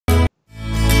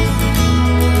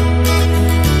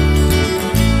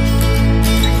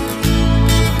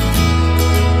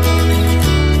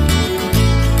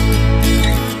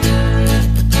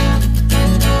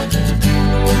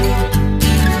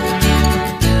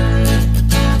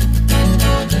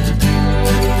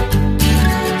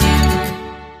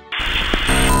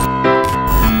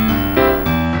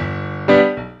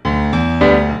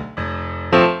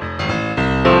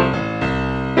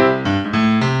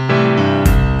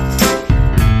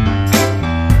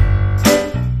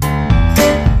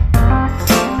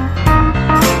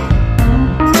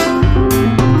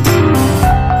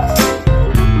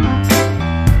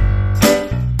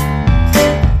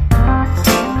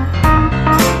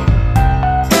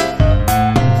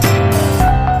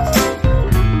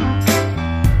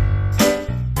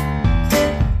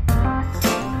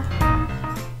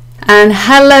And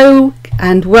hello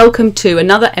and welcome to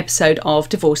another episode of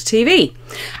Divorce TV.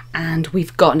 And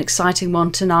we've got an exciting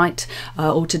one tonight,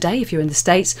 or today if you're in the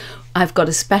States. I've got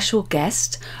a special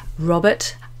guest,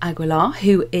 Robert Aguilar,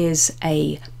 who is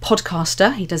a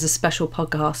podcaster. He does a special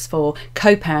podcast for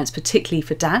co-parents, particularly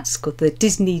for dads, called the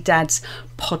Disney Dads Show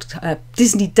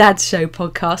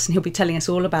podcast, and he'll be telling us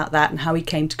all about that and how he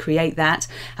came to create that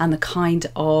and the kind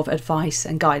of advice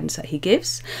and guidance that he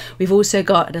gives. We've also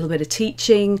got a little bit of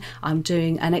teaching. I'm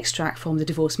doing an extract from the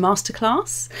Divorce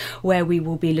Masterclass, where we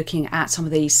will be looking at some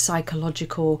of the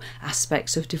psychological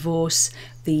aspects of divorce,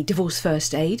 the divorce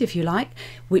first aid, if you like,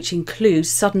 which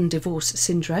includes sudden divorce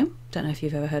syndrome. Don't know if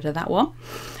you've ever heard of that one.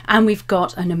 And we've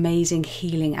got an amazing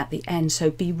healing at the end,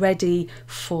 so be ready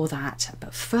for that.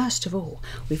 But first of all,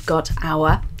 we've got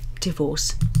our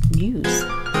divorce news.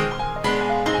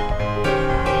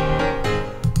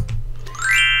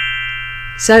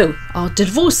 So our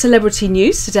divorce celebrity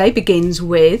news today begins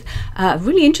with a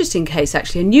really interesting case,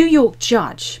 actually. A New York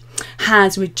judge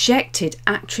has rejected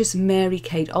actress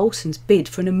Mary-Kate Olsen's bid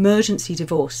for an emergency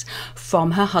divorce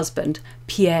from her husband,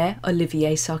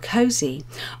 Pierre-Olivier Sarkozy,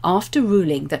 after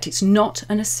ruling that it's not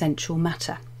an essential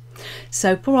matter.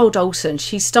 So poor old Olsen,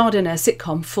 she starred in a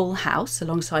sitcom Full House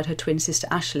alongside her twin sister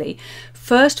Ashley,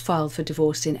 first filed for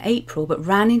divorce in April but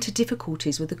ran into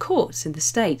difficulties with the courts in the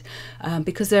state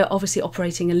because they're obviously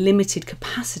operating a limited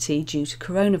capacity due to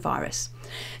coronavirus.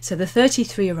 So the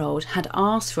 33-year-old had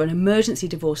asked for an emergency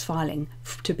divorce filing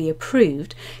to be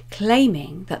approved,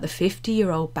 claiming that the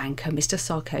 50-year-old banker, Mr.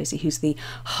 Sarkozy, who's the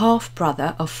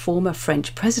half-brother of former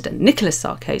French President Nicolas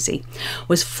Sarkozy,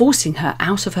 was forcing her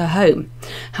out of her home.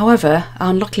 However,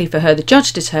 unluckily for her, the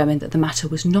judge determined that the matter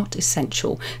was not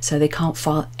essential, so they can't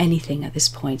file anything at this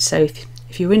point. So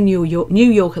if you're in New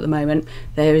York at the moment,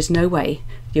 there is no way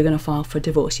you're going to file for a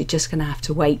divorce. You're just going to have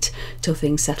to wait till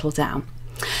things settle down.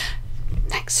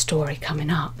 Next story coming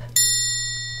up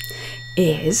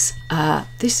is,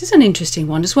 this is an interesting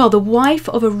one as well. The wife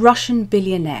of a Russian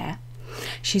billionaire,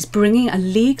 she's bringing a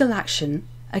legal action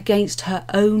against her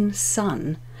own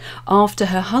son after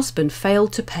her husband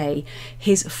failed to pay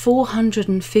his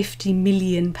 £450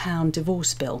 million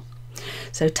divorce bill.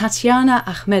 So Tatiana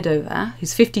Akhmedova,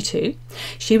 who's 52,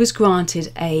 she was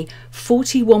granted a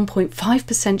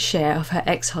 41.5% share of her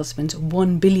ex-husband's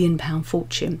 £1 billion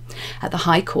fortune at the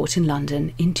High Court in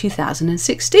London in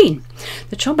 2016.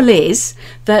 The trouble is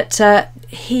that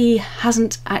he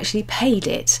hasn't actually paid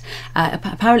it.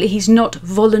 Apparently he's not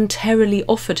voluntarily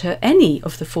offered her any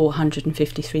of the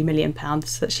 £453 million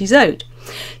that she's owed.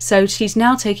 So she's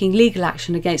now taking legal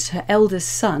action against her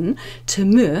eldest son,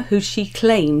 Timur, who she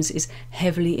claims is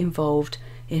heavily involved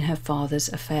in her father's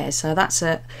affairs. So that's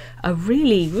a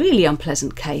really, really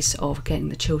unpleasant case of getting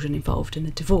the children involved in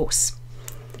a divorce.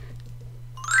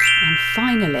 And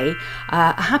finally,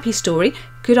 a happy story.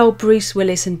 Good old Bruce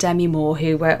Willis and Demi Moore,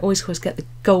 who always get the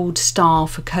gold star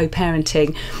for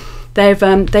co-parenting.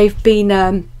 They've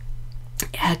been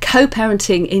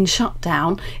co-parenting in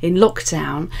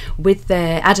lockdown with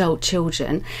their adult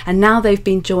children, and now they've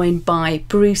been joined by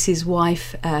Bruce's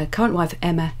wife, current wife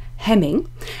Emma Hemming,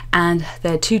 and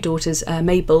their two daughters,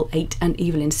 Mabel 8 and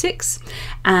Evelyn 6,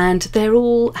 and they're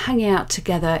all hanging out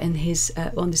together in his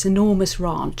on this enormous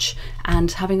ranch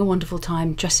and having a wonderful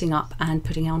time dressing up and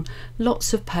putting on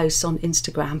lots of posts on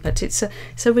Instagram. But it's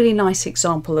a really nice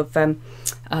example of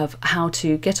how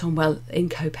to get on well in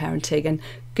co-parenting. And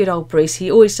good old Bruce, he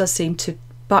always does seem to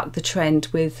buck the trend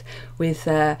with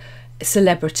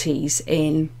celebrities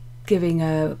in giving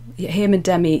him and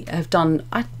Demi have done,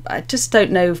 I just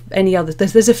don't know any others.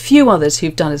 There's a few others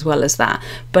who've done as well as that,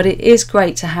 but it is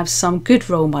great to have some good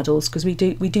role models, because we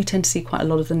do tend to see quite a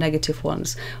lot of the negative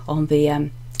ones on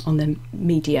the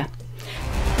media.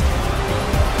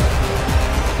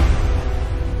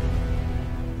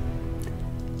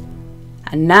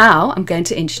 And now I'm going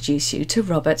to introduce you to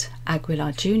Robert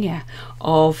Aguilar Jr.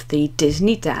 of the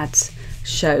Disney Dads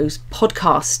Shows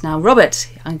podcast. Now,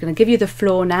 Robert, I'm going to give you the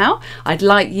floor now. I'd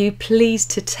like you please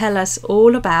to tell us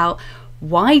all about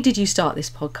why did you start this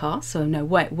podcast? So,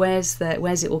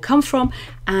 where's it all come from,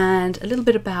 and a little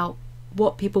bit about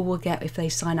what people will get if they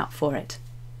sign up for it.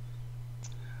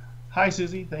 Hi,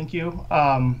 Susie. Thank you.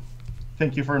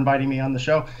 Thank you for inviting me on the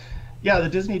show. Yeah, the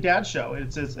Disney Dad Show.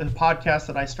 It's a podcast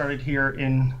that I started here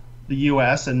in the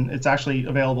U.S., and it's actually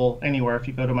available anywhere if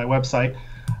you go to my website.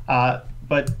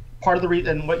 But part of the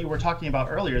reason, and what you were talking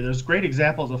about earlier, there's great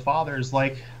examples of fathers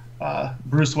like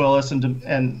Bruce Willis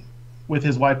and with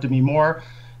his wife Demi Moore.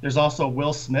 There's also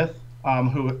Will Smith,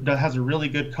 who has a really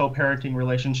good co-parenting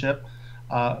relationship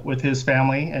with his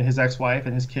family and his ex-wife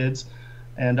and his kids.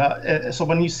 And so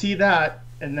when you see that,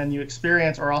 and then you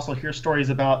experience or also hear stories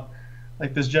about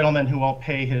like this gentleman who won't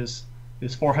pay his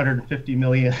 450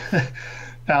 million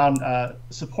pound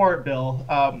support bill,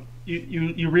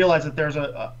 you realize that there's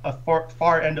a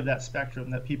far end of that spectrum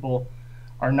that people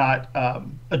are not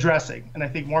addressing. And I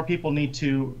think more people need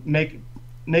to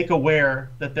make aware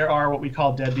that there are what we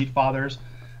call deadbeat fathers,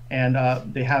 and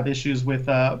they have issues with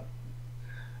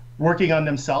working on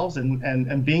themselves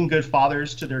and being good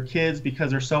fathers to their kids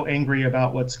because they're so angry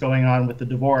about what's going on with the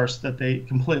divorce that they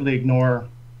completely ignore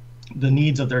the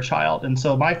needs of their child. And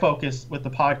so my focus with the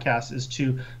podcast is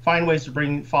to find ways to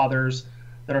bring fathers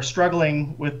that are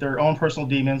struggling with their own personal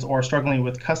demons or struggling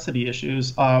with custody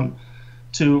issues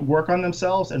to work on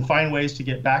themselves and find ways to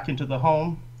get back into the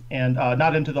home, and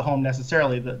not into the home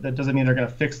necessarily. That doesn't mean they're going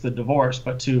to fix the divorce,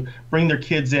 but to bring their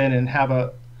kids in and have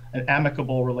an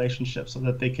amicable relationship so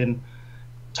that they can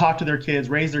talk to their kids,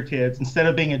 raise their kids, instead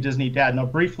of being a Disney dad. Now,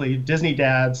 briefly, Disney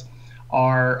dads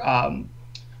are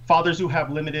fathers who have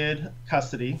limited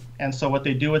custody. And so what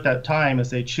they do at that time is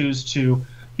they choose to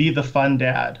be the fun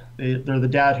dad. They're the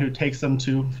dad who takes them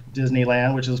to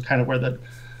Disneyland, which is kind of where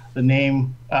the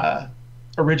name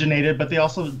originated, but they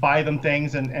also buy them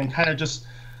things and kind of just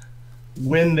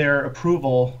win their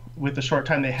approval with the short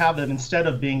time they have them, instead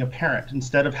of being a parent,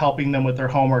 instead of helping them with their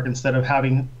homework, instead of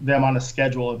having them on a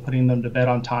schedule and putting them to bed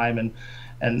on time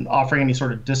and offering any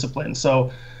sort of discipline.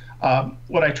 So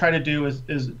what I try to do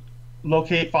is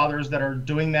locate fathers that are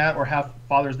doing that, or have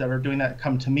fathers that are doing that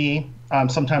come to me.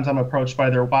 Sometimes I'm approached by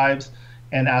their wives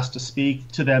and asked to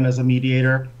speak to them as a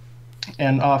mediator,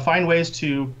 and find ways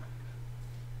to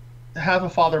have a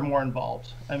father more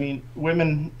involved. I mean,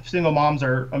 single moms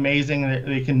are amazing.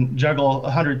 They can juggle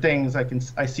 100 things.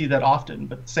 I see that often,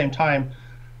 but at the same time,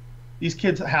 these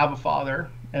kids have a father,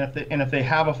 and if they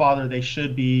have a father, they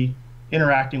should be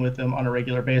interacting with them on a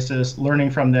regular basis, learning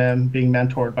from them, being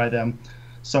mentored by them.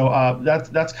 So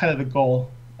that's kind of the goal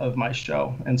of my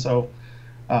show. And so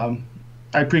I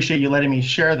appreciate you letting me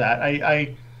share that.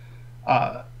 I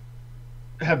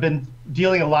have been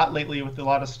dealing a lot lately with a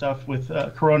lot of stuff with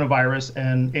coronavirus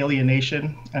and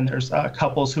alienation. And there's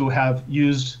couples who have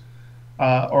used,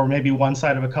 or maybe one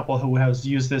side of a couple who has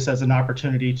used this as an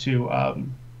opportunity to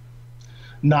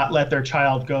not let their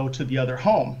child go to the other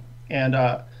home. And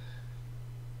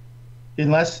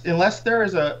unless there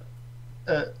is a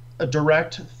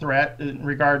direct threat in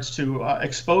regards to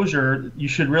exposure, you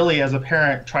should really, as a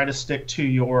parent, try to stick to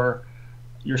your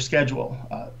schedule.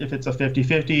 If it's a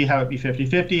 50-50, have it be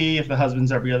 50-50. If the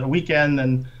husband's every other weekend,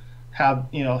 then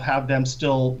have them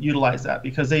still utilize that,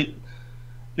 because they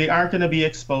aren't going to be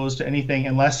exposed to anything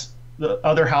unless the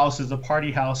other house is a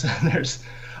party house and there's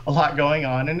a lot going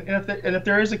on. And if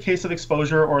there is a case of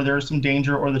exposure, or there's some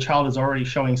danger, or the child is already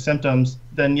showing symptoms,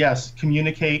 then yes,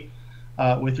 communicate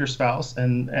with your spouse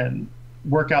and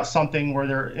work out something where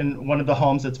they're in one of the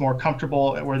homes that's more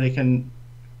comfortable, where they can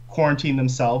quarantine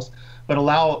themselves, but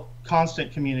allow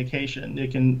constant communication. They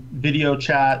can video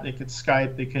chat, they could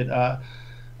Skype, they could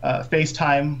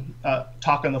FaceTime,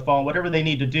 talk on the phone, whatever they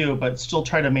need to do, but still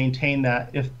try to maintain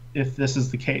that if this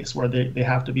is the case where they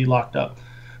have to be locked up.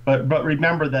 But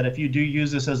remember that if you do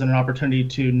use this as an opportunity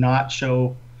to not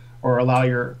show or allow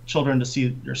your children to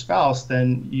see your spouse,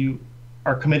 then you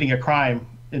are committing a crime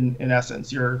in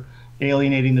essence. You're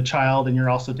alienating the child, and you're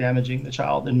also damaging the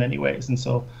child in many ways. And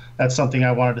so that's something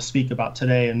I wanted to speak about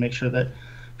today, and make sure that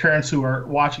parents who are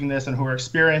watching this and who are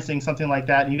experiencing something like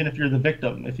that, even if you're the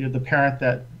victim, if you're the parent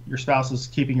that your spouse is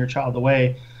keeping your child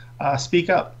away,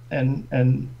 speak up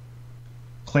and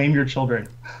claim your children.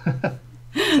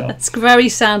 So. That's very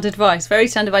sound advice, very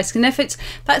sound advice. And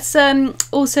that's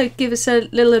also give us a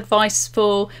little advice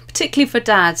particularly for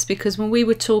dads, because when we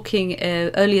were talking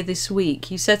earlier this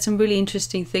week, you said some really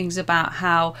interesting things about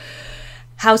how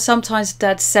sometimes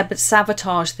dads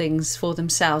sabotage things for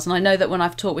themselves. And I know that when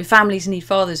I've talked with Families Need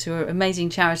Fathers, who are an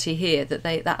amazing charity here, that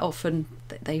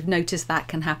they've noticed that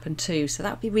can happen too. So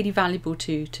that would be really valuable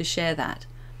to share that.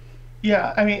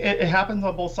 Yeah, I mean, it happens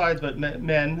on both sides, but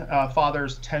men,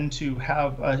 fathers, tend to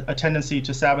have a tendency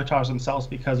to sabotage themselves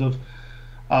because of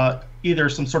either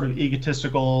some sort of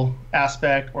egotistical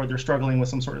aspect, or they're struggling with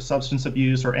some sort of substance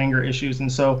abuse or anger issues.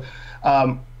 And so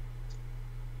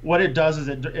what it does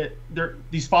is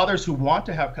these fathers who want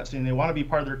to have custody and they want to be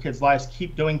part of their kids' lives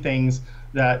keep doing things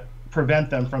that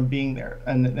prevent them from being there.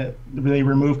 And they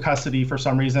remove custody for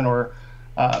some reason, or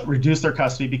reduce their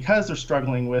custody because they're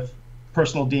struggling with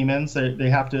personal demons. They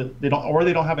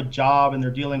don't have a job, and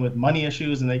they're dealing with money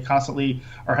issues, and they constantly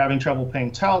are having trouble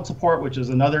paying child support, which is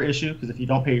another issue, because if you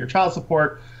don't pay your child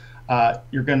support,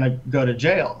 you're going to go to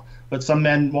jail. but some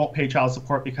men won't pay child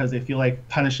support because they feel like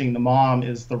punishing the mom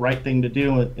is the right thing to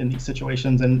do in these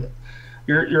situations. And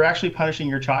you're actually punishing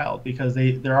your child, because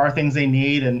there are things they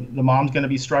need, and the mom's going to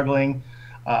be struggling,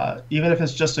 even if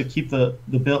it's just to keep the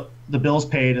bills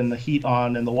paid and the heat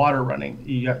on and the water running.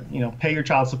 Pay your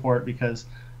child support, because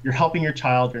you're helping your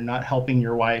child. You're not helping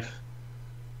your wife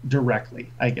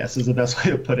directly, I guess, is the best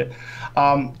way to put it.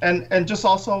 And just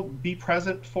also be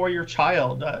present for your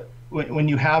child. When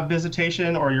you have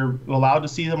visitation, or you're allowed to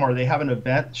see them, or they have an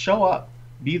event, show up,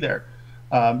 be there.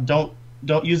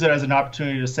 Don't use it as an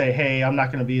opportunity to say, hey, I'm not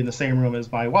going to be in the same room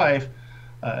as my wife.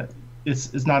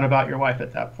 It's not about your wife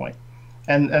at that point.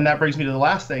 And that brings me to the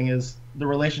last thing, is the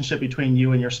relationship between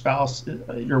you and your spouse,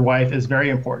 your wife, is very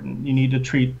important. You need to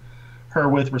treat her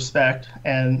with respect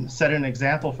and set an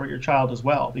example for your child as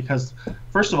well, because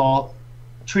first of all,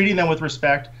 treating them with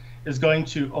respect is going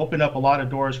to open up a lot of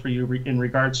doors for you in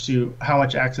regards to how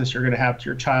much access you're going to have to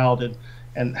your child,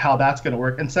 and how that's going to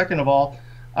work. And second of all,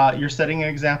 you're setting an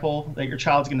example that your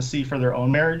child's going to see for their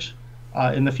own marriage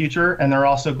in the future, and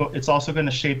it's also going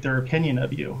to shape their opinion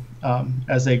of you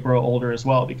as they grow older as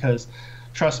well. Because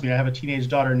trust me, I have a teenage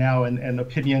daughter now, and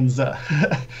opinions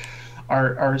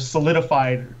are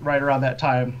solidified right around that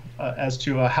time as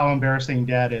to how embarrassing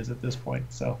dad is at this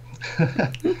point. So,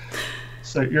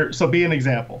 so be an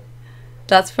example.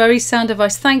 That's very sound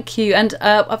advice. Thank you. And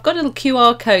I've got a little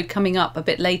QR code coming up a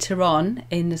bit later on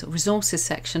in the resources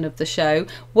section of the show.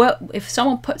 If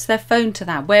someone puts their phone to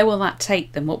that, where will that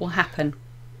take them? What will happen?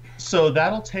 So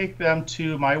that'll take them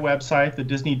to my website,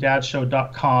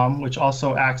 thedisneydadshow.com, which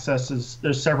also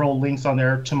there's several links on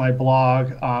there to my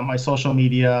blog, my social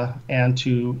media, and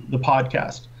to the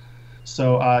podcast.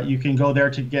 So you can go there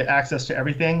to get access to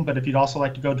everything. But if you'd also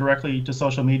like to go directly to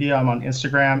social media, I'm on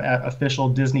Instagram at Official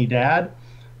Disney Dad,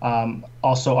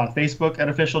 also on Facebook at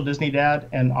Official Disney Dad,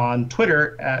 and on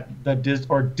Twitter at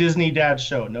Disney Dad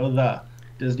Show. The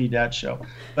Disney Dad Show.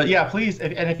 But yeah, please,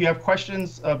 and if you have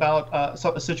questions about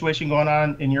a situation going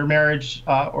on in your marriage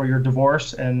or your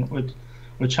divorce and with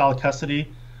child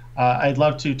custody, I'd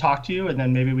love to talk to you, and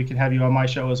then maybe we can have you on my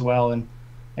show as well,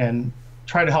 and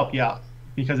try to help you out,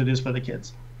 because it is for the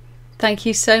kids. Thank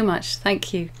you so much.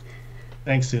 Thank you.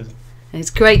 Thanks, Susan.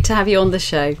 It's great to have you on the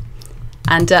show,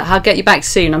 and I'll get you back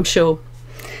soon, I'm sure.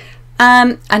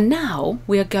 And now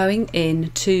we are going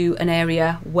into an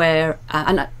area where,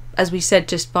 and as we said,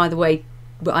 just by the way,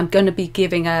 I'm going to be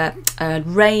giving a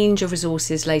range of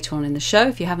resources later on in the show,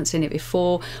 if you haven't seen it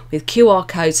before, with QR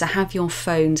codes, so have your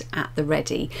phones at the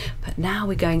ready. But now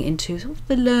we're going into sort of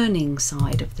the learning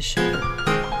side of the show.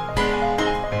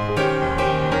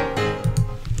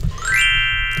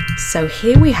 So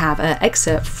here we have an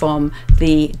excerpt from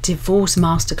the Divorce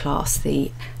Masterclass,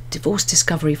 the Divorce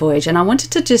Discovery Voyage, and I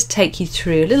wanted to just take you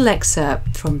through a little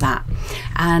excerpt from that.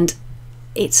 And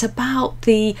it's about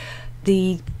the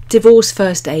divorce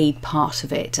first aid part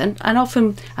of it, and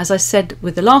often, as I said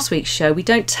with the last week's show, we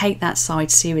don't take that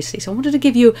side seriously. So I wanted to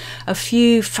give you a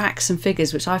few facts and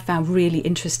figures which I found really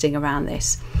interesting around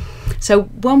this. So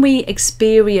when we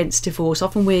experience divorce,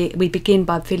 often we begin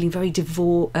by feeling very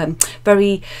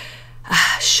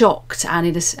shocked and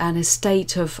in a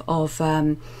state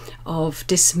of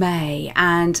dismay,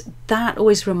 and that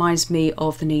always reminds me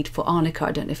of the need for arnica.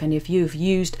 I don't know if any of you have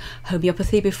used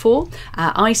homeopathy before.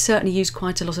 I certainly used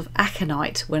quite a lot of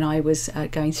aconite when I was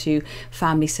going through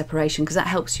family separation, because that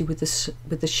helps you with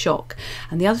the shock.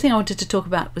 And the other thing I wanted to talk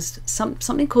about was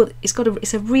something called,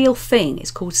 it's a real thing,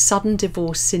 it's called sudden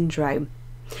divorce syndrome,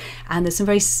 and there's some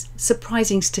very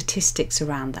surprising statistics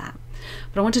around that.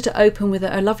 But I wanted to open with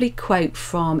a lovely quote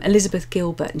from Elizabeth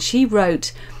Gilbert, and she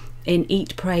wrote in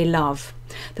Eat, Pray, Love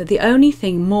that the only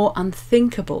thing more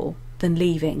unthinkable than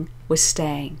leaving was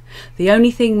staying. The only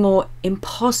thing more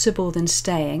impossible than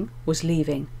staying was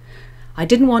leaving. I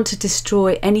didn't want to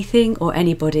destroy anything or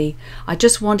anybody. I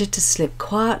just wanted to slip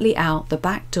quietly out the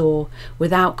back door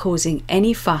without causing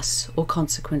any fuss or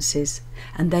consequences,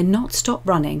 and then not stop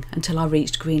running until I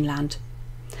reached Greenland.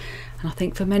 And I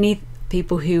think for many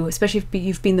people who, especially if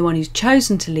you've been the one who's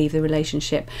chosen to leave the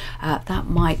relationship, that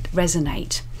might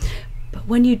resonate. But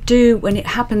when it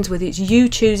happens, whether it's you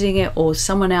choosing it or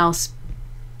someone else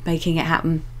making it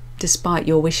happen despite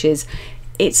your wishes,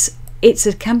 it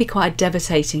can be quite a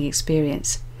devastating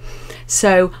experience.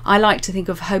 So I like to think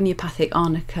of homeopathic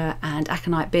arnica and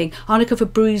aconite being arnica for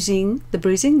the bruising.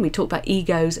 We talked about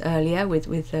egos earlier with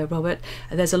Robert.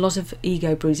 There's a lot of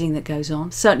ego bruising that goes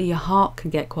on. Certainly your heart can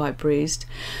get quite bruised.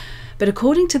 But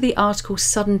according to the article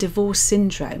Sudden Divorce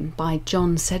Syndrome by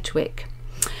John Sedgwick,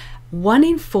 1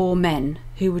 in 4 men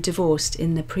who were divorced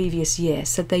in the previous year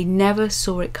said they never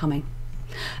saw it coming.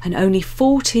 And only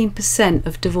 14%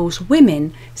 of divorced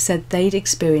women said they'd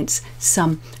experienced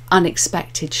some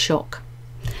unexpected shock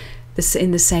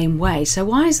in the same way. So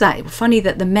why is that? Funny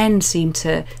that the men seem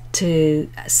to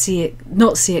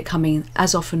not see it coming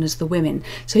as often as the women.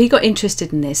 So he got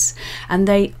interested in this, and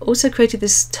they also created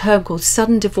this term called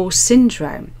sudden divorce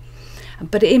syndrome.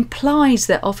 But it implies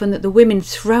that often that the women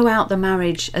throw out the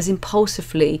marriage as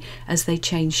impulsively as they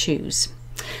change shoes.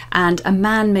 And a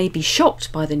man may be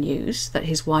shocked by the news that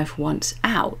his wife wants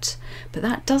out, but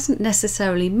that doesn't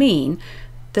necessarily mean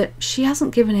that she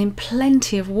hasn't given him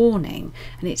plenty of warning.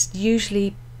 And it's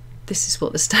usually, this is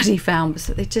what the study found, was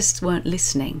that they just weren't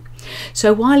listening.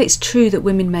 So while it's true that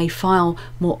women may file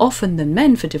more often than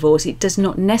men for divorce, it does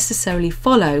not necessarily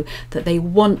follow that they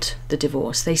want the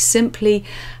divorce. They simply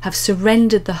have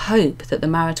surrendered the hope that the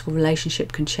marital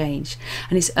relationship can change.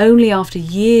 And it's only after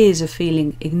years of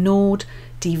feeling ignored,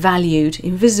 devalued,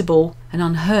 invisible and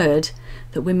unheard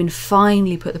that women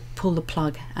finally pull the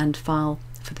plug and file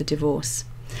for the divorce.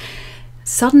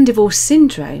 Sudden divorce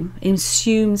syndrome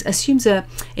assumes a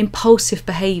impulsive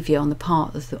behaviour on the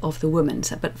part of the woman.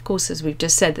 But of course, as we've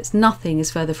just said, that's nothing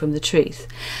is further from the truth.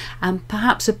 And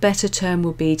perhaps a better term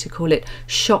would be to call it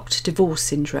shocked divorce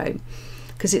syndrome,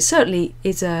 because it certainly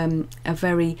is a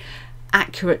very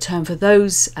accurate term for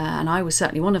those, and I was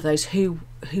certainly one of those, who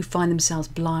find themselves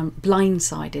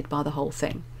blindsided by the whole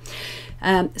thing.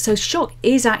 So shock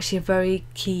is actually a very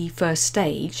key first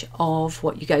stage of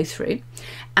what you go through.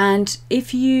 And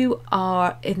if you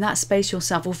are in that space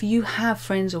yourself, or if you have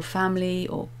friends or family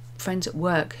or friends at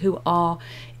work who are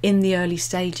in the early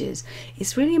stages,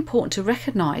 it's really important to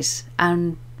recognise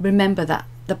and remember that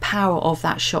the power of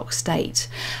that shock state.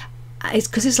 It's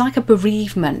because it's like a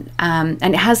bereavement, and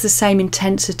it has the same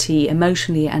intensity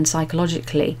emotionally and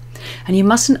psychologically, and you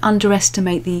mustn't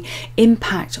underestimate the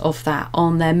impact of that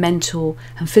on their mental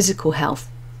and physical health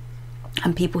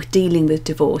and people dealing with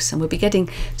divorce. And we'll be getting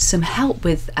some help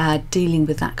with dealing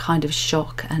with that kind of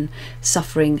shock and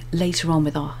suffering later on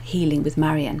with our Healing with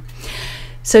Marion.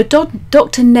 So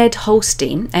Dr. Ned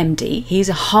Holstein, MD, he's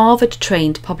a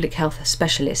Harvard-trained public health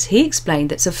specialist. He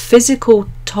explained that it's a physical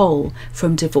toll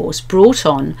from divorce brought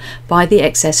on by the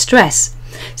excess stress.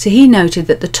 So he noted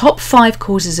that the top 5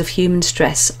 causes of human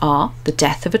stress are the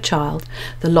death of a child,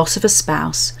 the loss of a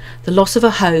spouse, the loss of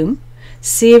a home,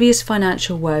 serious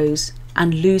financial woes,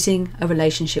 and losing a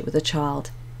relationship with a child.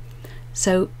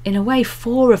 So in a way,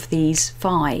 4 of these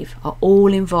 5 are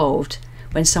all involved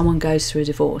when someone goes through a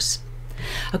divorce.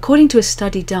 According to a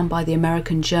study done by the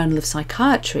American Journal of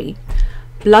Psychiatry,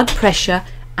 blood pressure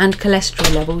and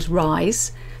cholesterol levels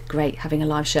rise, great having a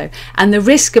live show, and the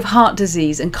risk of heart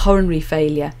disease and coronary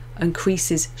failure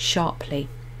increases sharply.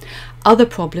 Other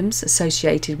problems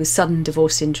associated with sudden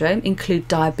divorce syndrome include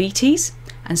diabetes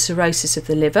and cirrhosis of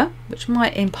the liver, which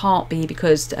might in part be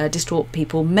because distraught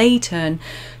people may turn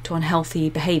to unhealthy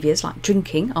behaviours like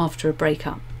drinking after a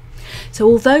breakup. So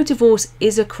although divorce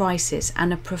is a crisis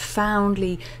and a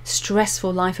profoundly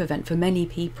stressful life event for many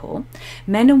people,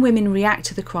 men and women react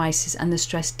to the crisis and the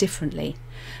stress differently.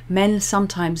 Men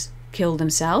sometimes kill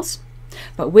themselves,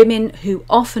 but women who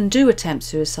often do attempt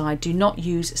suicide do not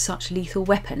use such lethal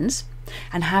weapons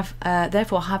and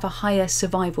therefore have a higher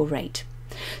survival rate.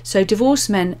 So divorced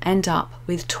men end up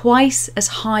with twice as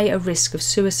high a risk of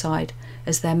suicide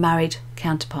as their married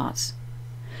counterparts.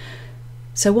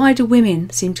 So why do women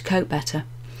seem to cope better?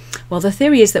 Well, the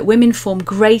theory is that women form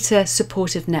greater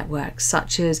supportive networks,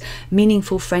 such as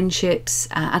meaningful friendships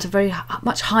at a very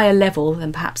much higher level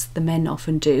than perhaps the men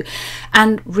often do,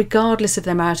 and regardless of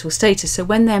their marital status. So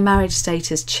when their marriage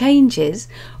status changes,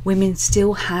 women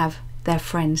still have their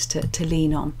friends to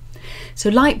lean on. So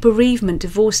like bereavement,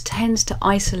 divorce tends to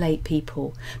isolate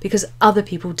people because other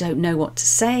people don't know what to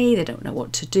say, they don't know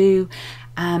what to do.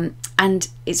 And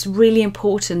it's really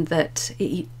important that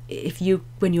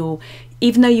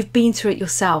even though you've been through it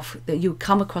yourself, that you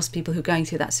come across people who are going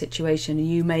through that situation,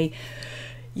 and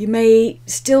you may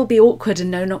still be awkward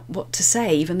and know not what to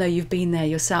say, even though you've been there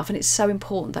yourself. And it's so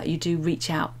important that you do reach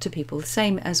out to people, the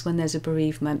same as when there's a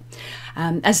bereavement.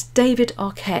 As David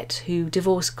Arquette, who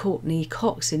divorced Courtney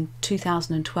Cox in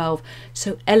 2012,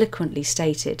 so eloquently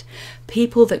stated,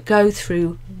 people that go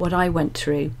through what I went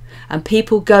through, and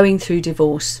people going through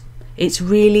divorce, it's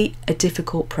really a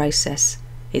difficult process.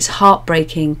 It's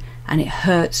heartbreaking and it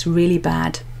hurts really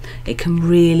bad. It can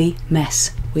really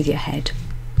mess with your head.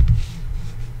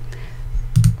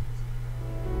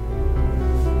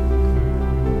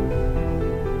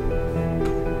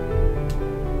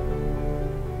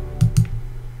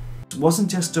 It wasn't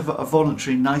just a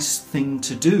voluntary nice thing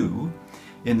to do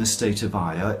in the state of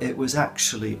Aya, it was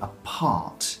actually a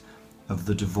part of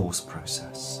the divorce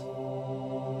process?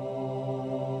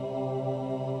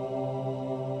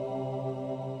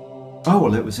 Oh,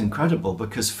 well, it was incredible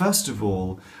because, first of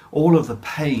all of the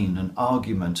pain and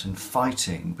argument and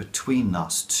fighting between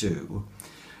us two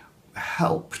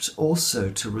helped also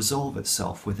to resolve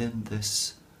itself within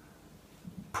this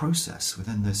process,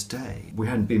 within this day. We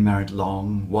hadn't been married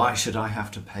long. Why should I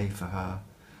have to pay for her?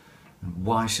 And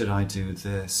why should I do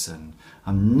this? And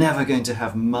I'm never going to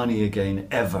have money again,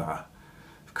 ever.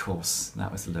 Of course,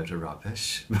 that was a load of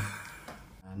rubbish.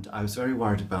 And I was very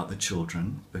worried about the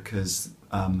children because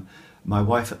my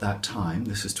wife at that time,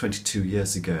 this was 22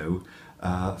 years ago,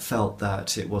 felt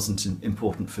that it wasn't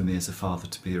important for me as a father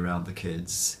to be around the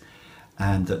kids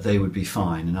and that they would be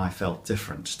fine, and I felt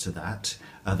different to that.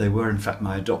 They were in fact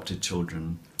my adopted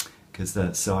children,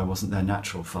 so I wasn't their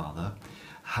natural father.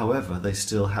 However, they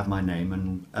still have my name,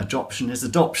 and adoption is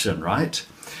adoption, right?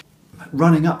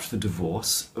 Running up to the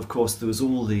divorce, of course, there was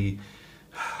all the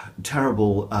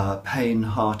terrible pain,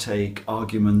 heartache,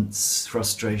 arguments,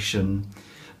 frustration.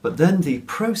 But then the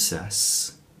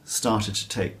process started to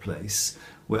take place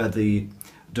where the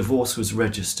divorce was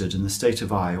registered in the state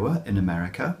of Iowa in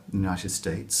America, in the United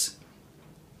States.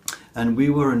 And we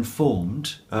were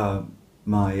informed,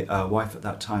 my wife at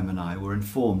that time and I were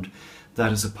informed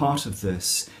that as a part of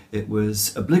this, it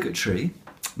was obligatory,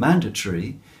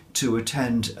 mandatory, to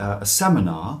attend a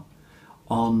seminar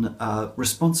on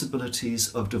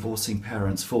responsibilities of divorcing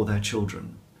parents for their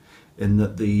children. In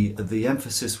that the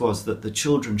emphasis was that the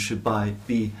children should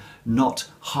be not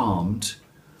harmed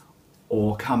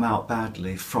or come out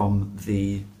badly from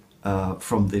the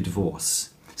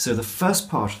divorce. So the first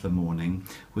part of the morning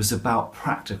was about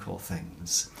practical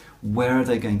things. Where are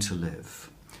they going to live?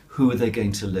 Who are they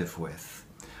going to live with?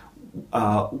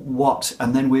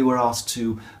 And then we were asked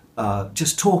to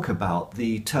just talk about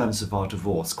the terms of our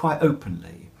divorce quite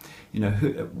openly. You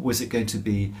know, was it going to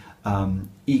be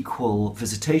equal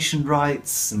visitation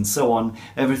rights and so on,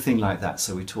 everything like that.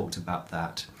 So we talked about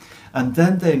that. And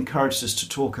then they encouraged us to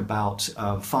talk about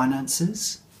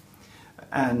finances.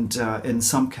 And in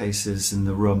some cases in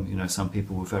the room, you know, some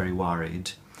people were very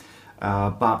worried.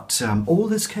 But all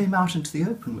this came out into the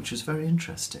open, which was very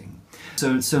interesting.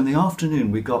 So in the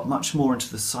afternoon, we got much more into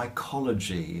the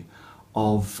psychology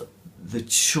of the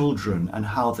children and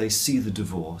how they see the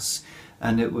divorce.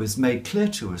 And it was made clear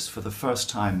to us for the first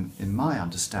time, in my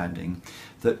understanding,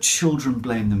 that children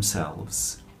blame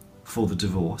themselves for the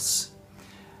divorce.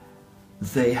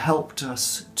 They helped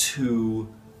us to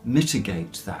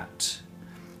mitigate that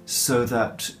so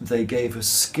that they gave us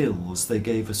skills, they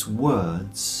gave us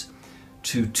words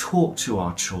to talk to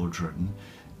our children,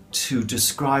 to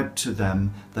describe to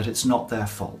them that it's not their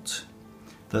fault,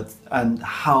 and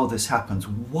how this happens,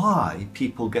 why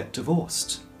people get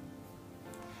divorced,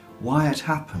 why it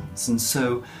happens. And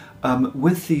so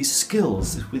with these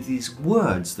skills, with these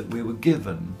words that we were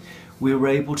given, we were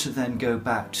able to then go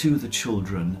back to the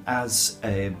children as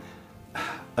a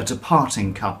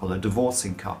departing couple, a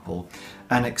divorcing couple,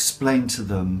 and explain to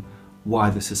them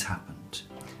why this has happened,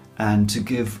 and to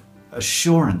give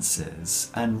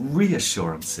assurances and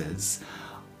reassurances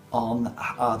on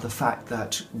the fact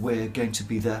that we're going to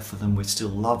be there for them, we still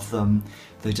love them,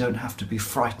 they don't have to be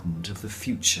frightened of the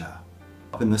future.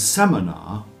 In the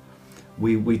seminar,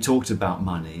 we talked about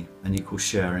money and equal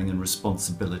sharing and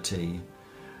responsibility,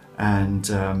 and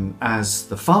as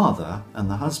the father and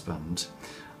the husband,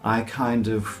 I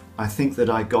think that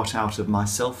I got out of my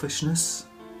selfishness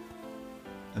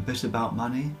a bit about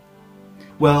money.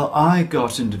 Well, I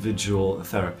got individual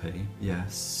therapy,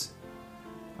 yes.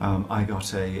 I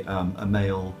got a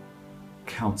male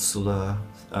counsellor,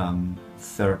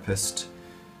 therapist,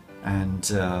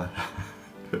 and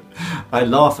I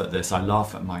laugh at this, I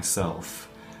laugh at myself,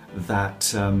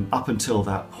 that up until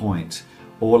that point,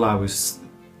 all I was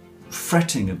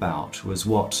fretting about was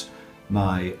what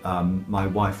my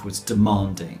wife was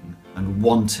demanding and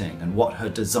wanting and what her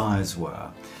desires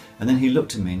were. And then he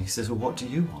looked at me and he says, well, what do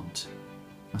you want?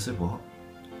 I said, what?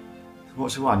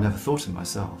 What do I? never thought of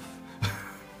myself.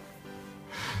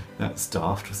 That's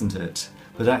daft, wasn't it?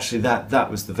 But actually that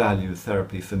was the value of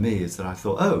therapy for me, is that I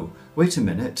thought, oh, wait a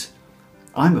minute,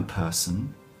 I'm a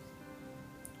person.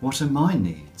 What are my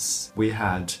needs? We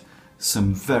had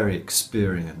some very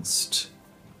experienced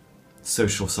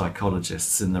social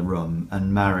psychologists in the room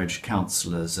and marriage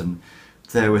counsellors, and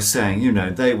they were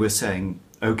saying,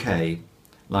 okay,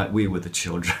 like we were the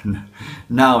children,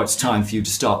 now it's time for you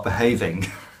to start behaving.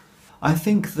 I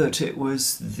think that it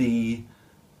was the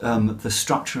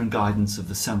structure and guidance of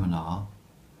the seminar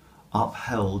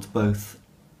upheld both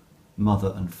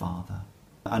mother and father.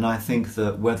 And I think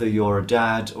that whether you're a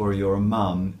dad or you're a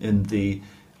mum, in the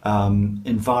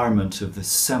environment of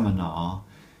this seminar,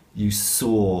 you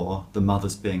saw the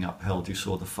mothers being upheld, you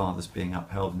saw the fathers being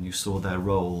upheld, and you saw their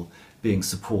role being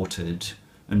supported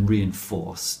and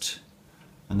reinforced.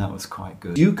 And that was quite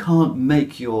good. You can't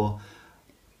make your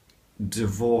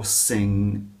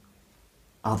divorcing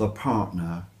other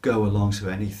partner go along to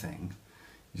anything.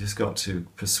 You just got to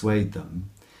persuade them.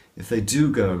 If they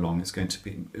do go along, it's going to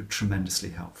be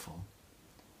tremendously helpful.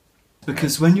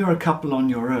 Because when you're a couple on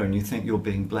your own, you think you're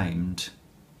being blamed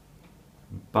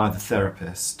by the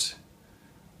therapist,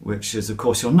 which is, of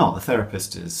course, you're not. The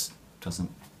therapist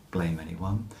doesn't blame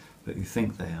anyone, but you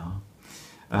think they are.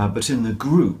 But in the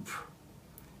group,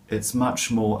 it's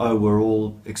much more, oh, we're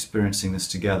all experiencing this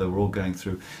together, we're all going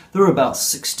through. There were about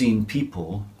 16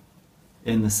 people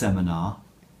in the seminar,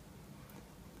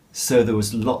 so there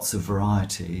was lots of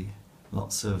variety,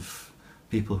 lots of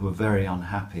people who were very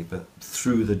unhappy, but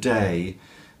through the day,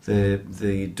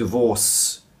 the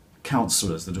divorce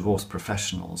counsellors, the divorce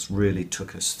professionals really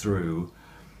took us through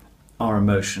our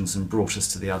emotions and brought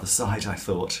us to the other side, I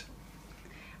thought.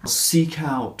 Seek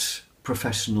out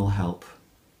professional help.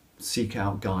 Seek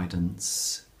out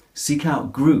guidance, seek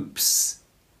out groups,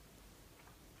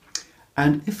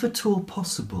 and if at all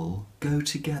possible, go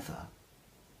together.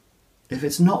 If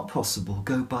it's not possible,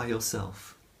 go by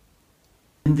yourself.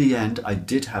 In the end, I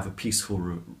did have a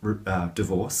peaceful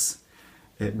divorce.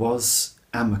 It was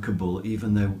amicable,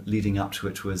 even though leading up to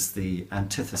it was the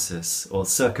antithesis or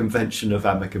circumvention of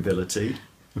amicability.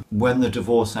 When the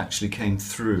divorce actually came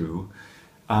through,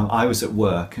 I was at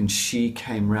work and she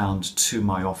came round to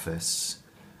my office,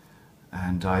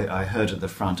 and I heard at the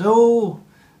front, "Oh,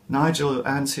 Nigel,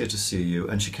 Anne's here to see you."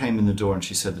 And she came in the door and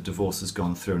she said, "The divorce has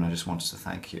gone through and I just wanted to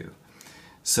thank you."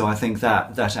 So I think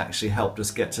that actually helped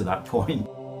us get to that point.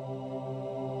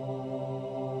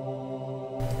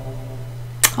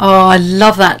 Oh, I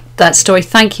love that story.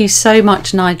 Thank you so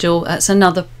much, Nigel. That's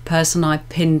another person I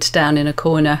pinned down in a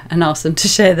corner and asked them to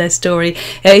share their story.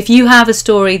 If you have a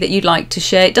story that you'd like to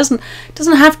share, it doesn't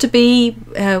have to be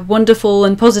wonderful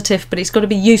and positive, but it's got to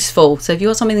be useful. So if you've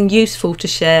got something useful to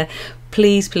share,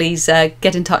 please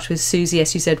get in touch with Suzy,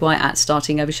 SUZY, at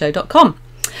startingovershow.com.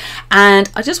 And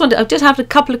I just have a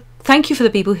couple of thank you for the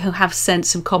people who have sent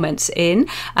some comments in.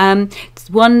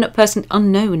 One person,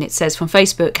 unknown it says, from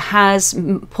Facebook has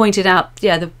pointed out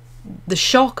the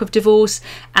shock of divorce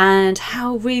and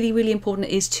how really important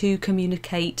it is to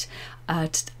communicate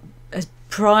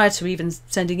prior to even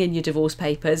sending in your divorce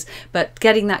papers, but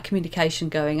getting that communication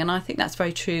going. And I think that's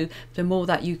very true. The more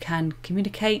that you can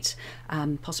communicate,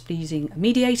 possibly using a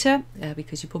mediator,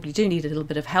 because you probably do need a little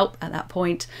bit of help at that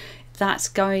point, that's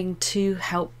going to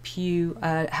help you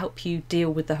deal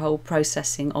with the whole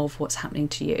processing of what's happening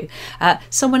to you.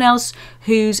 Someone else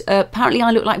who's apparently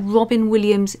I look like Robin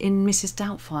Williams in Mrs.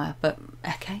 Doubtfire, but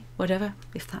okay, whatever,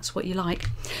 if that's what you like.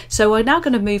 So we're now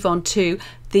going to move on to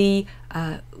the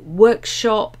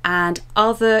workshop and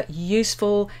other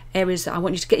useful areas that I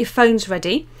want you to get your phones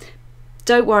ready.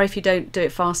 Don't worry if you don't do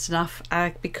it fast enough,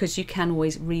 because you can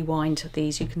always rewind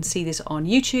these. You can see this on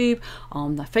YouTube,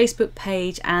 on the Facebook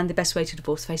page, and the Best Way to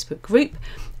Divorce Facebook group,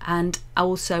 and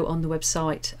also on the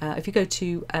website. If you go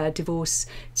to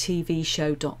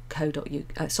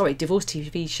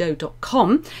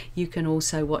divorcetvshow.com, you can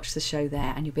also watch the show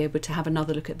there, and you'll be able to have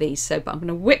another look at these. But I'm going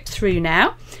to whip through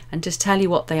now and just tell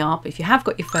you what they are. But if you have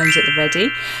got your phones at the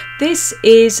ready, this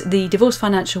is the Divorce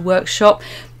Financial Workshop.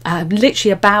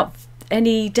 Literally about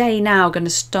any day now going to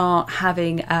start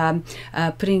having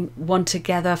putting one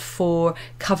together for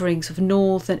covering sort of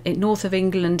north of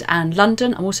England and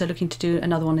London. I'm also looking to do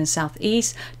another one in South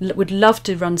East. Would love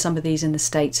to run some of these in the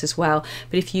States as well.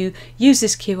 But if you use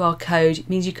this QR code, it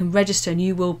means you can register and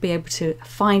you will be able to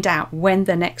find out when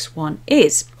the next one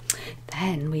is.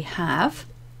 Then we have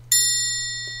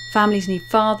Families Need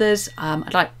Fathers.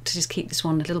 I'd like to just keep this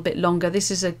one a little bit longer.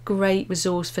 This is a great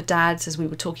resource for dads, as we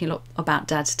were talking a lot about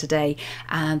dads today,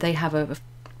 and they have a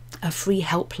free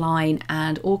helpline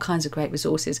and all kinds of great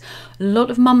resources. A lot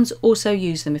of mums also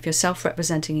use them if you're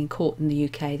self-representing in court in the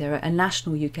UK. They're a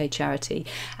national UK charity,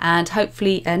 and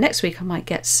hopefully next week I might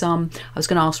get some. I was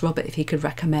going to ask Robert if he could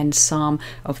recommend some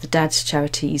of the dads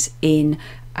charities in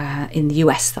the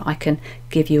US that I can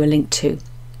give you a link to.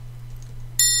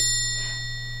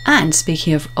 And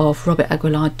speaking of Robert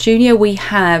Aguilar Jr., we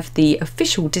have the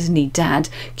official Disney Dad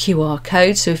QR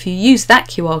code. So if you use that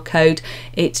QR code,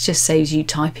 it just saves you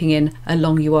typing in a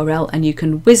long URL, and you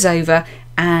can whiz over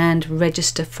and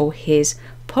register for his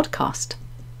podcast.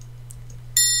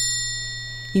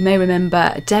 You may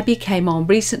remember Debbie came on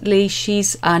recently.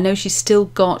 I know she's still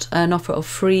got an offer of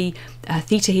free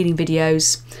theta healing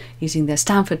videos using the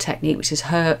Stanford technique, which is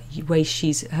her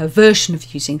version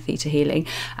of using theta healing.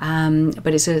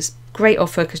 But it's a great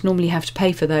offer because normally you have to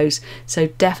pay for those. So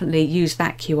definitely use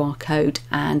that QR code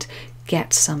and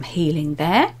get some healing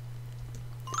there.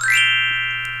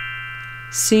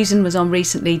 Susan was on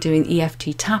recently doing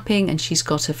EFT tapping, and she's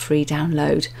got a free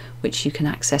download which you can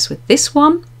access with this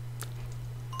one.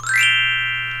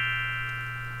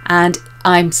 And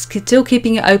I'm still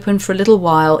keeping it open for a little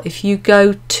while. If you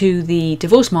go to the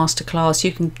Divorce Masterclass,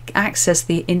 you can access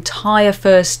the entire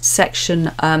first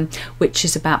section, which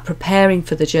is about preparing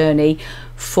for the journey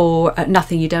for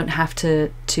nothing. You don't have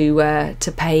to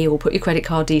pay or put your credit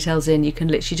card details in. You can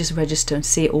literally just register and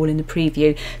see it all in the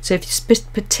preview. So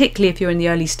particularly if you're in the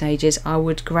early stages, I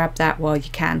would grab that while you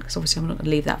can, because obviously I'm not going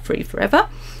to leave that free forever.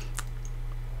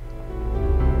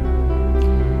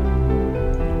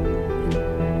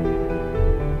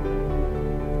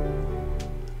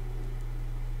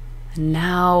 And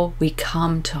now we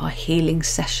come to our healing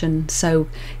session. So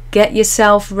get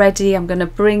yourself ready. I'm going to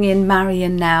bring in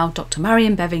Marion now, Dr.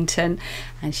 Marion Bevington,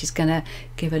 and she's going to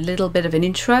give a little bit of an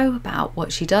intro about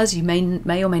what she does. You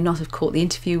may or may not have caught the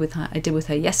interview with her I did with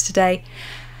her yesterday.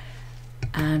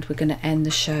 And we're going to end the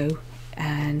show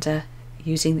and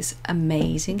using this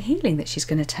amazing healing that she's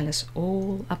going to tell us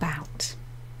all about.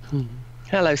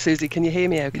 Hello, Susie. Can you hear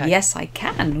me okay? Yes, I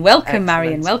can. Welcome, Excellent.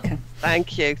 Marion. Welcome.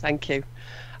 Thank you. Thank you.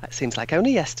 It seems like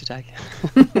only yesterday.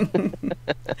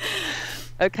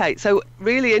 Okay, so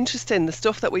really interesting, the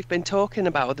stuff that we've been talking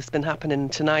about that's been happening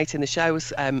tonight in the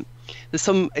shows. There's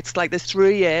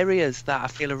 3 areas that I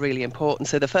feel are really important.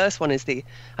 So the first one is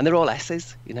and they're all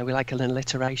S's, we like an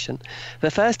alliteration.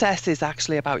 The first S is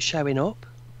actually about showing up.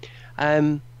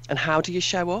 And how do you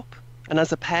show up? And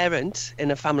as a parent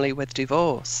in a family with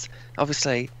divorce,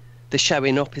 obviously the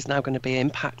showing up is now going to be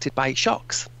impacted by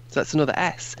shocks. So that's another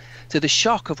S. So the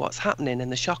shock of what's happening and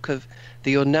the shock of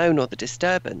the unknown or the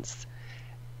disturbance,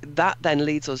 that then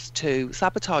leads us to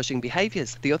sabotaging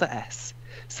behaviours, the other S.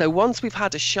 So once we've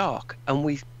had a shock and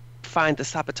we find the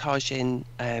sabotaging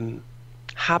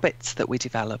habits that we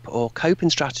develop or coping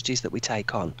strategies that we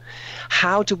take on,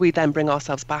 how do we then bring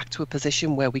ourselves back to a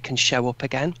position where we can show up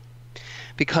again?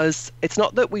 Because it's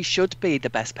not that we should be the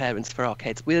best parents for our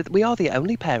kids. We are the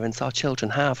only parents our children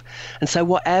have. And so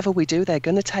whatever we do, they're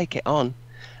going to take it on.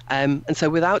 And so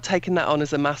without taking that on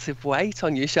as a massive weight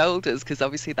on your shoulders, because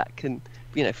obviously that can,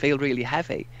 feel really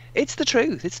heavy. It's the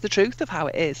truth. It's the truth of how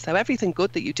it is. So everything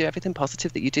good that you do, everything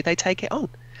positive that you do, they take it on.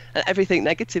 And everything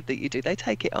negative that you do, they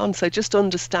take it on. So just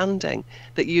understanding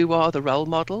that you are the role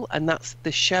model, and that's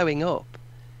the showing up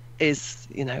is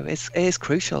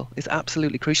crucial. It's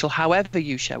absolutely crucial. However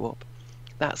you show up,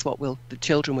 that's what the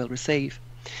children will receive.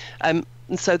 And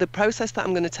so the process that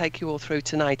I'm going to take you all through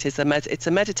tonight is it's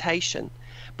a meditation,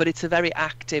 but it's a very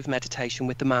active meditation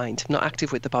with the mind, not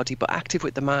active with the body, but active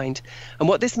with the mind. And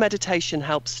what this meditation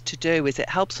helps to do is it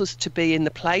helps us to be in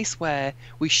the place where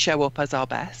we show up as our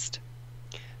best.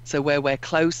 So where we're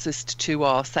closest to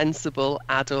our sensible,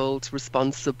 adult,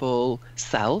 responsible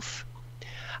self.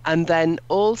 And then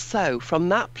also from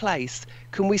that place,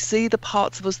 can we see the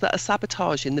parts of us that are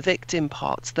sabotaging, the victim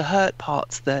parts, the hurt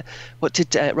parts, what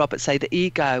did Robert say, the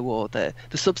ego, or the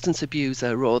substance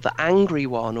abuser, or the angry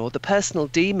one, or the personal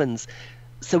demons.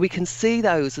 So we can see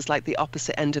those as like the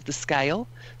opposite end of the scale.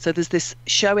 So there's this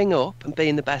showing up and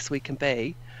being the best we can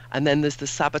be, and then there's the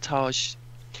sabotage.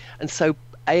 And so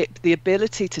the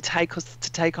ability to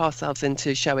take ourselves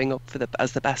into showing up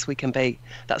as the best we can be,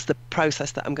 that's the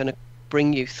process that I'm going to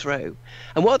bring you through.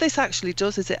 And what this actually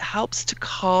does is it helps to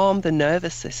calm the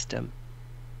nervous system,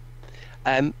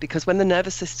 because when the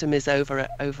nervous system is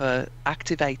over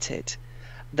activated,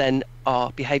 then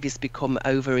our behaviors become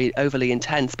overly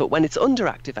intense. But when it's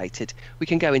underactivated, we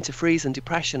can go into freeze and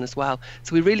depression as well.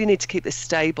 So we really need to keep this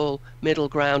stable middle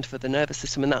ground for the nervous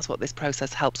system, and that's what this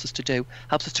process helps us to do,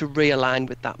 helps us to realign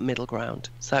with that middle ground.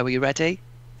 So are you ready?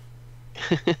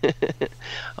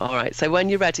 All right, so when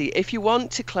you're ready, if you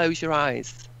want to close your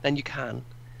eyes, then you can.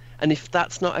 And if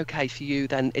that's not okay for you,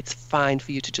 then it's fine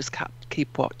for you to just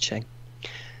keep watching.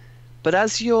 But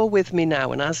as you're with me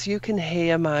now, and as you can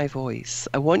hear my voice,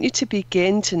 I want you to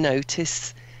begin to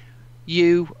notice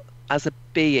you as a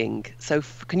being. So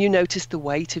can you notice the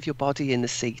weight of your body in the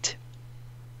seat?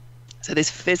 So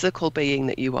this physical being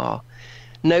that you are,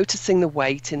 noticing the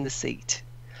weight in the seat.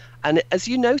 And as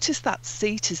you notice, that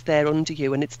seat is there under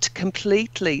you and it's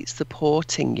completely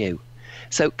supporting you.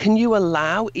 So can you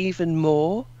allow even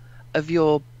more of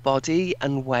your body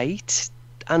and weight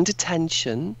and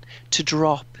attention to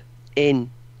drop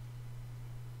in?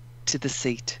 to the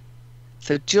seat.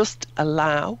 So just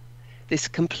allow this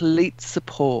complete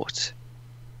support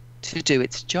to do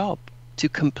its job, to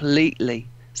completely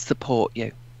support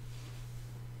you.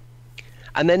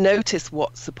 And then notice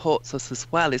what supports us as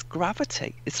well is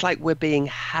gravity. It's like we're being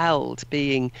held,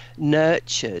 being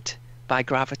nurtured by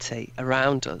gravity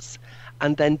around us,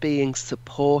 and then being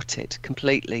supported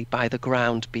completely by the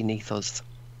ground beneath us.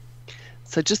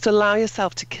 So just allow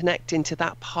yourself to connect into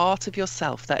that part of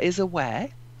yourself that is aware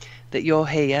that you're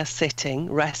here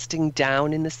sitting, resting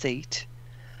down in the seat,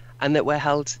 and that we're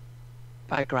held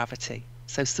by gravity.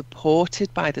 So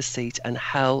supported by the seat and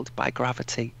held by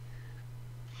gravity.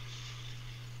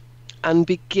 And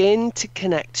begin to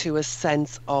connect to a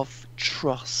sense of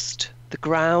trust. The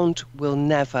ground will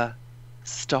never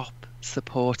stop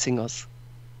supporting us.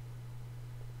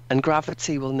 And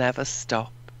gravity will never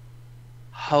stop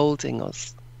holding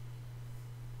us.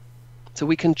 So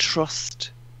we can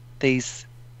trust these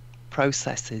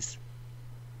processes.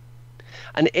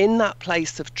 And in that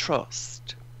place of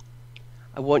trust,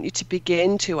 I want you to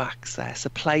begin to access a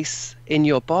place in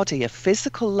your body, a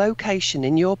physical location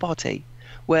in your body,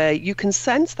 where you can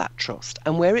sense that trust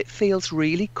and where it feels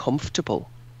really comfortable.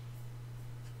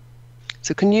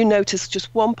 So can you notice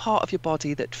just one part of your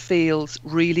body that feels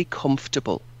really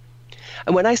comfortable?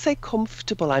 And when I say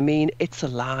comfortable, I mean it's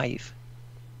alive.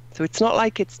 So it's not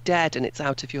like it's dead and it's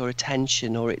out of your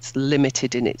attention or it's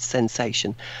limited in its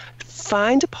sensation.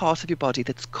 Find a part of your body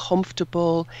that's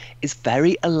comfortable, is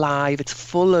very alive, it's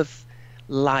full of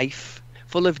life,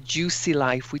 full of juicy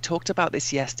life. We talked about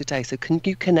this yesterday, so can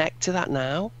you connect to that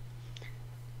now?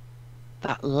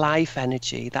 That life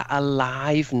energy, that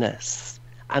aliveness,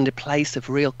 and a place of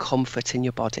real comfort in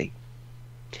your body.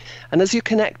 And as you're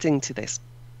connecting to this,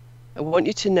 I want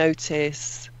you to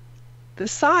notice the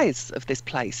size of this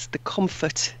place, the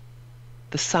comfort,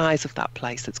 the size of that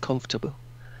place that's comfortable,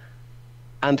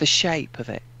 and the shape of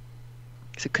it.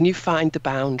 So can you find the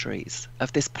boundaries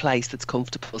of this place that's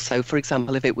comfortable? So for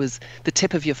example, if it was the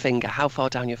tip of your finger, how far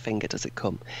down your finger does it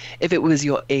come? If it was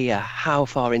your ear, how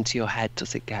far into your head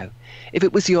does it go? If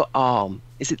it was your arm,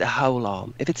 is it the whole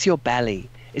arm? If it's your belly,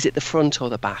 is it the front or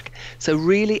the back? So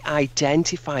really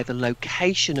identify the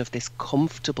location of this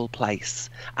comfortable place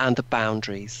and the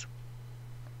boundaries.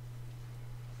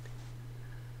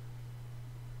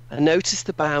 And notice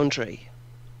the boundary.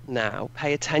 Now,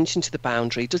 pay attention to the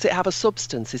boundary. Does it have a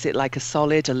substance? Is it like a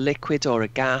solid, a liquid, or a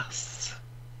gas?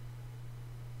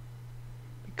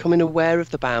 Becoming aware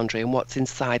of the boundary and what's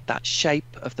inside that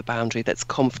shape of the boundary that's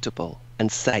comfortable and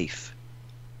safe.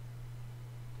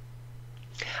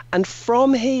 And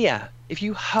from here, if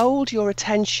you hold your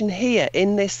attention here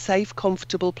in this safe,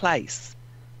 comfortable place,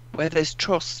 where there's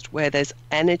trust, where there's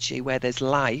energy, where there's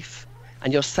life,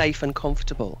 and you're safe and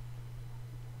comfortable,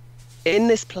 in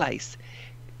this place,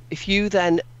 if you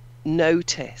then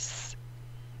notice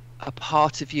a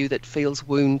part of you that feels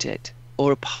wounded,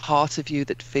 or a part of you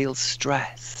that feels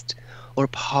stressed, or a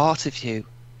part of you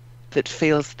that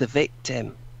feels the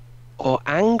victim, or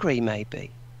angry maybe,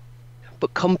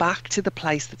 but come back to the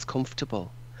place that's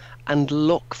comfortable and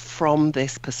look from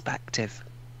this perspective.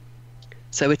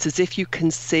 So it's as if you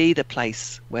can see the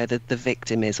place where the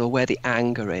victim is or where the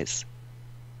anger is.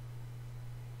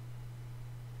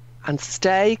 And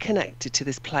stay connected to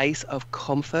this place of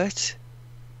comfort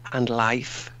and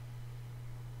life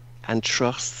and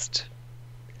trust.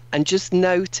 And just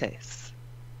notice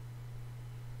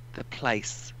the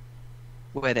place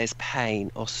where there's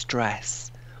pain or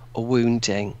stress or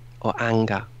wounding or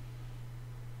anger.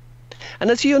 And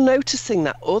as you're noticing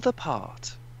that other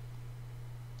part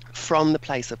from the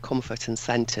place of comfort and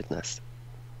centeredness,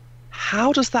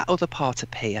 how does that other part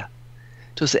appear?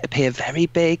 Does it appear very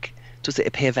big? Does it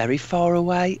appear very far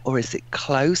away? Or is it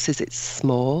close? Is it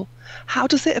small? How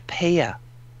does it appear?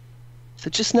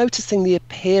 So just noticing the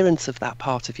appearance of that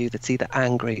part of you that's either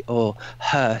angry or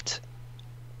hurt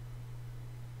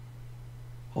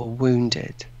or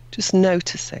wounded. Just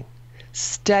noticing.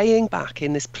 Staying back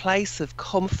in this place of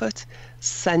comfort,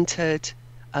 centered,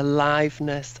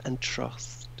 aliveness and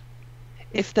trust.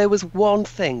 If there was one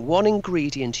thing, one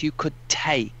ingredient you could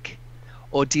take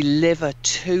or deliver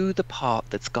to the part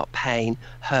that's got pain,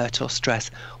 hurt or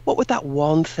stress, what would that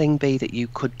one thing be that you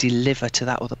could deliver to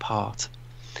that other part?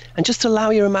 And just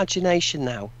allow your imagination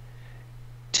now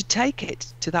to take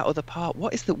it to that other part.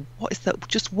 What is the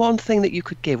just one thing that you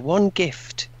could give, one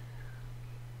gift,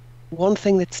 one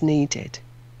thing that's needed,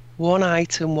 one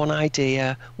item, one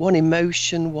idea, one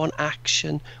emotion, one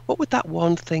action. What would that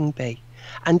one thing be?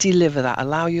 And deliver that.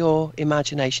 Allow your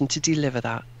imagination to deliver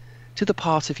that to the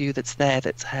part of you that's there,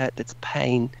 that's hurt, that's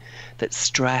pain, that's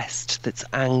stressed, that's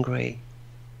angry.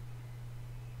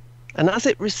 And as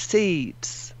it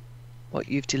recedes what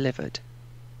you've delivered,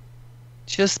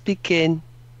 just begin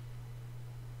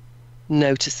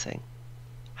noticing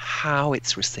how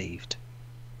it's received.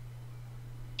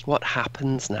 What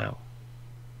happens now?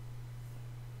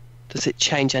 Does it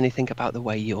change anything about the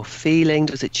way you're feeling?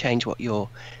 Does it change what you're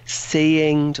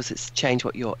seeing? Does it change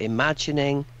what you're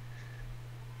imagining?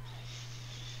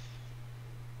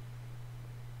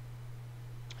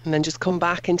 And then just come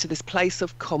back into this place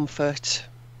of comfort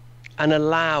and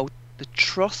allow the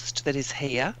trust that is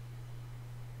here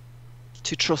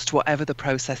to trust whatever the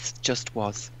process just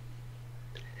was.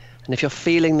 And if you're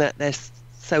feeling that there's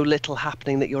so little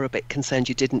happening that you're a bit concerned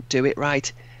you didn't do it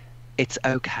right, it's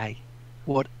okay.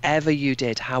 Whatever you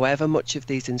did, however much of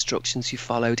these instructions you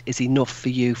followed, is enough for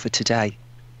you for today.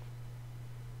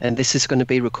 And this is going to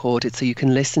be recorded so you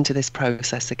can listen to this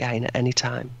process again at any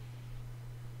time.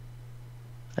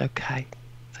 Okay.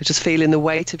 So just feeling the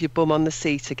weight of your bum on the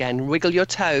seat again. Wiggle your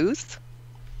toes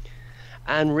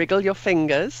and wriggle your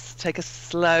fingers. Take a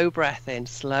slow breath in.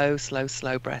 Slow, slow,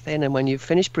 slow breath in. And when you've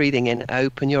finished breathing in,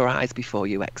 open your eyes before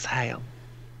you exhale.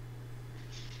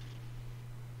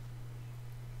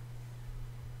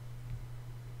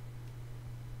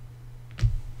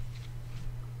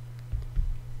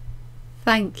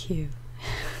 Thank you.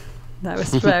 That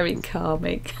was very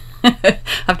calming. I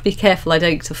have to be careful I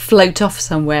don't float off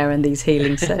somewhere in these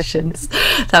healing sessions.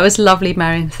 That was lovely,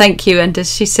 Marion. Thank you. And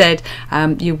as she said,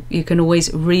 you can always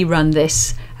rerun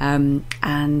this, and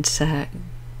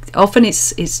often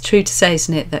it's true to say,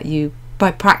 isn't it, that you, by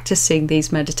practicing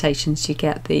these meditations, you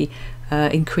get the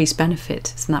increased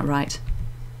benefit. Isn't that right?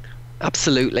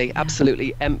 Absolutely,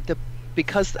 absolutely.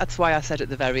 Because that's why I said at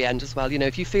the very end as well, you know,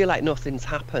 if you feel like nothing's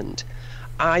happened,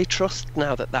 I trust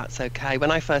now that that's okay.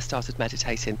 When I first started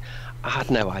meditating, I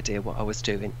had no idea what I was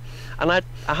doing. And I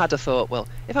had a thought, well,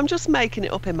 if I'm just making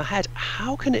it up in my head,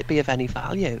 how can it be of any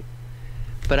value?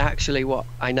 But actually what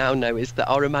I now know is that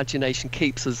our imagination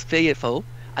keeps us fearful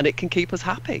and it can keep us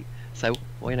happy. So,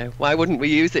 you know, why wouldn't we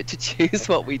use it to choose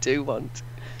what we do want?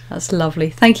 That's lovely.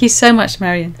 Thank you so much,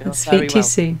 Marion. I'll speak to you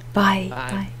soon. Bye.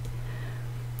 Bye. Bye.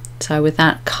 So with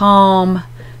that calm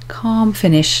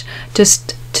finish,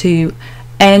 just to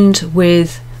end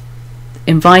with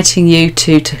inviting you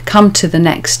to come to the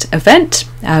next event,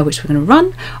 which we're going to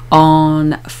run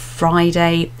on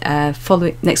Friday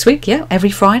following next week. Yeah, every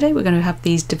Friday we're going to have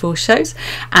these divorce shows.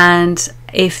 And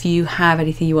if you have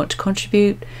anything you want to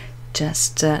contribute,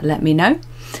 just let me know.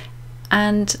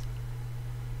 And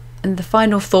the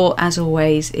final thought, as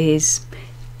always, is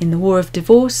in the war of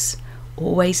divorce,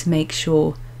 always make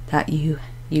sure that you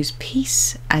use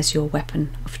peace as your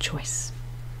weapon of choice.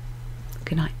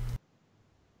 Good night.